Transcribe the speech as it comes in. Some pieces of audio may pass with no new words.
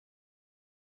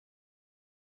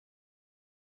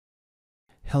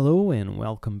Hello and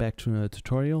welcome back to another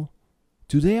tutorial.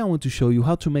 Today I want to show you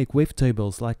how to make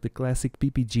wavetables like the classic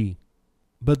PPG.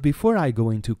 But before I go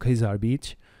into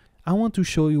QasarBeach, I want to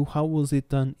show you how was it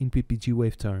done in PPG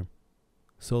waveform.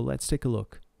 So let's take a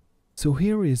look. So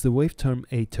here is the waveform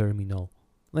A terminal.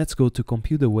 Let's go to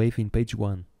compute the wave in page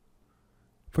 1.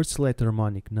 First select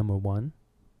harmonic number 1.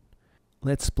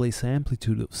 Let's place an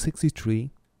amplitude of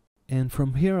 63, and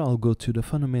from here I'll go to the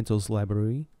fundamentals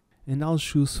library and I'll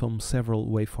choose from several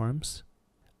waveforms.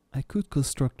 I could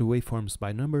construct the waveforms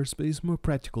by numbers, but it's more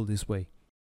practical this way.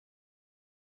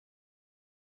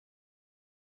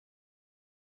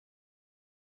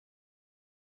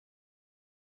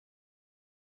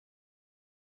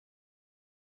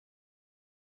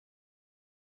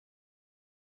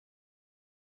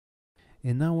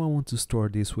 And now I want to store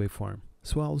this waveform,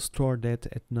 so I'll store that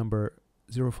at number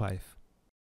 05.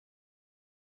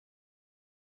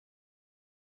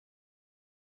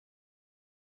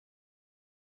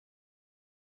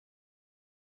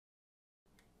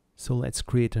 So let's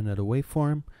create another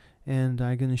waveform, and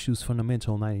I'm gonna choose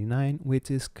fundamental 99, which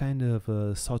is kind of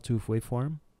a sawtooth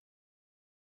waveform.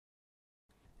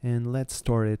 And let's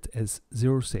store it as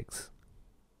 06.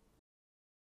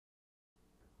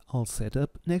 All set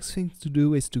up. Next thing to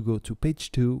do is to go to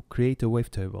page 2, create a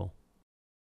wavetable.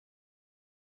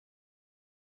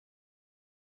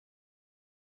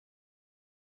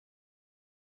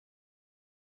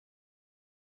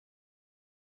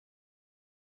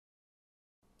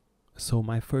 So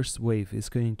my first wave is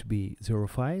going to be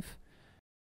 05.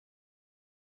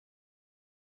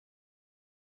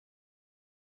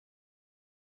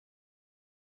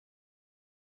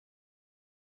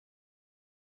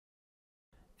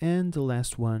 And the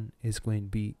last one is going to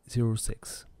be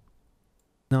 06.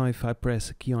 Now if I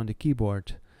press a key on the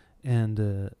keyboard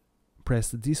and press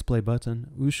the display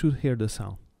button, we should hear the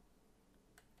sound.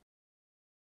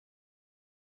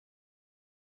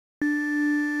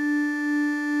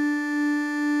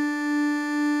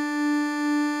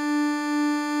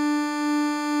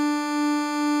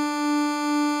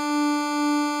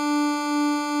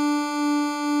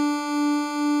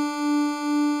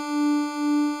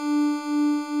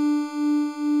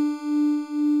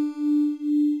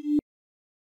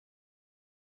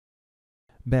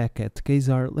 Back at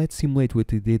Quasar, let's simulate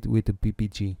what we did with the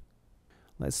PPG.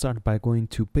 Let's start by going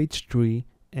to page 3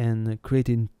 and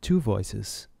creating two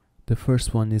voices. The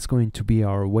first one is going to be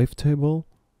our wavetable,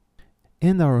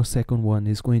 and our second one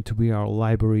is going to be our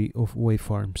library of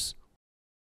waveforms.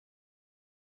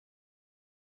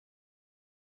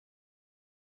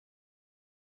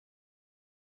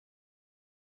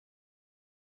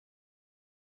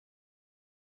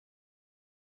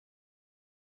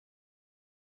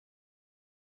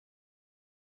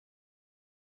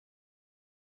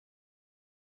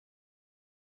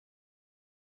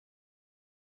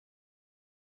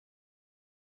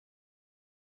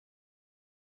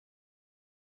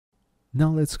 Now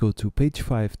let's go to page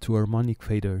 5 to harmonic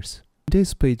faders. In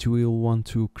this page we will want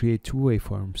to create two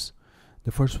waveforms.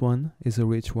 The first one is a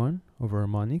rich one of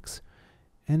harmonics,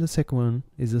 and the second one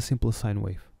is a simple sine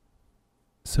wave.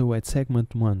 So at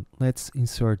segment 1, let's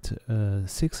insert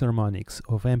 6 harmonics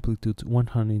of amplitude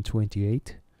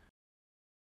 128.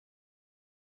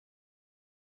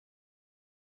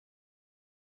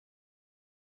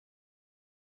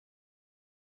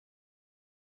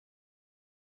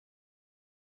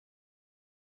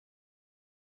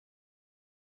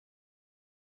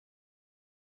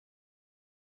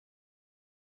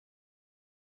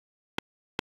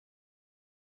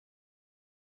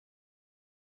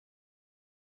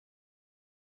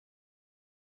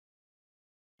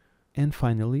 And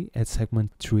finally, at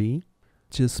segment 3,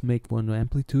 just make one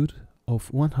amplitude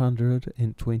of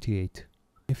 128.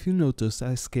 If you notice,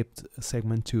 I skipped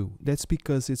segment 2. That's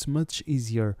because it's much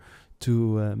easier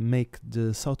to make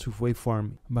the sawtooth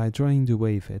waveform by drawing the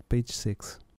wave at page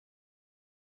 6.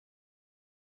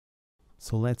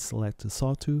 So let's select the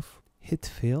sawtooth, hit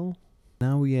fill.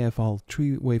 Now we have all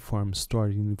 3 waveforms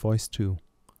stored in voice 2.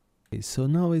 Okay, so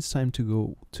now it's time to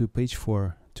go to page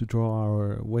 4 to draw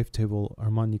our wavetable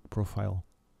harmonic profile.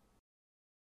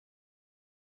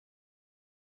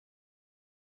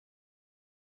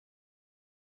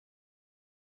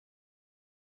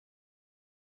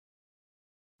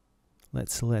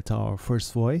 Let's select our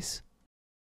first voice.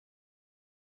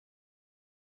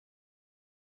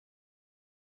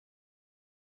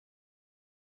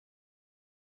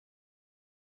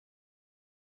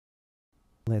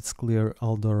 Let's clear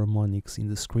all the harmonics in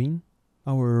the screen.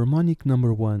 Our harmonic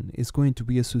number 1 is going to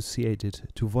be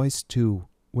associated to voice 2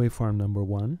 waveform number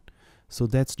 1. So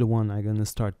that's the one I'm gonna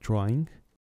start drawing.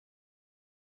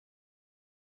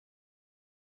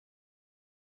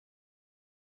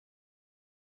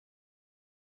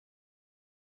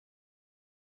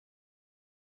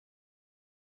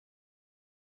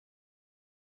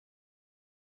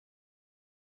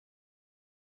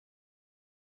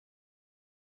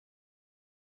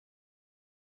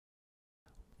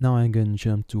 Now I'm going to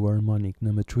jump to harmonic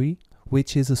number 3,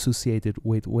 which is associated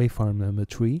with waveform number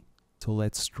 3. So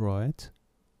let's draw it.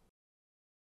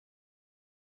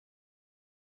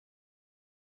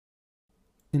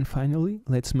 And finally,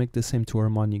 let's make the same to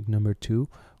harmonic number 2,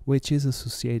 which is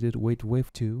associated with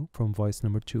wave 2 from voice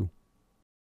number 2.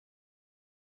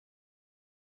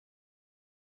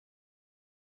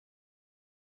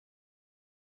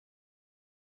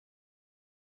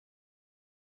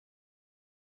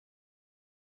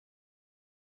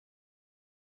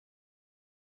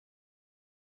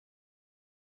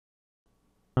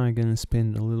 I'm gonna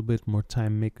spend a little bit more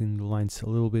time making the lines a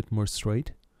little bit more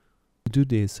straight. To do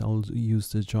this, I'll use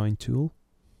the join tool.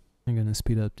 I'm gonna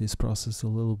speed up this process a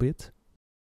little bit.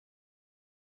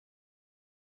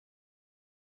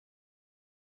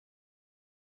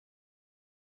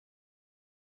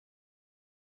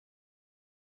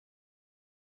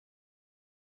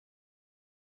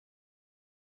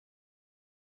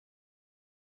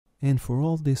 And for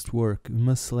all this to work, we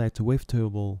must select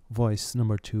wavetable voice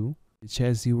number 2, which,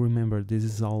 as you remember, this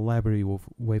is our library of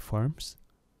waveforms.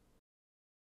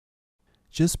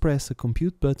 Just press the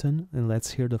compute button and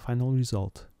let's hear the final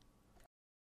result.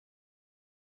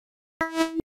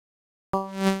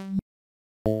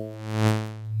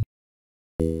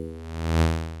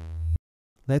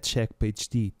 Let's check page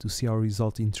D to see our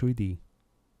result in 3D.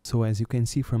 So as you can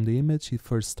see from the image, it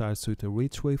first starts with a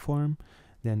rich waveform,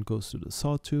 then goes to the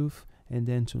sawtooth, and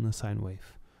then to a sine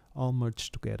wave, all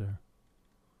merged together.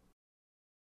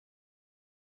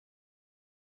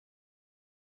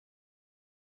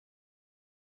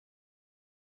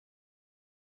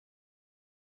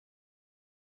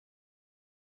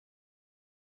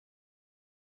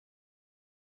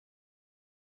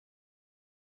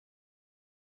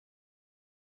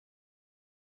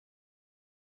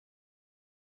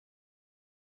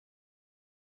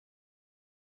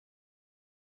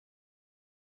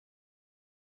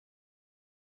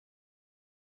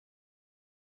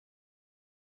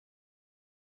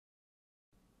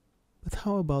 But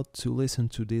how about to listen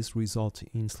to this result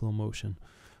in slow motion?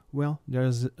 Well,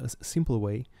 there's a simple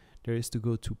way. There is to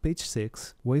go to page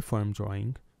 6, waveform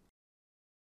drawing,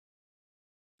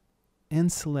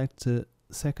 and select the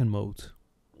second mode.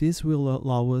 This will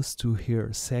allow us to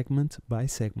hear segment by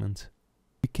segment.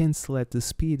 We can select the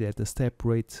speed at the step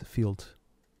rate field.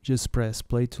 Just press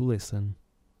play to listen.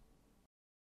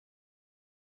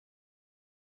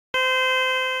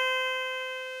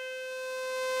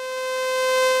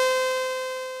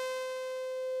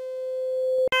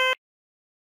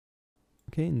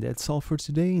 Okay, and that's all for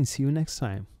today, and see you next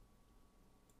time.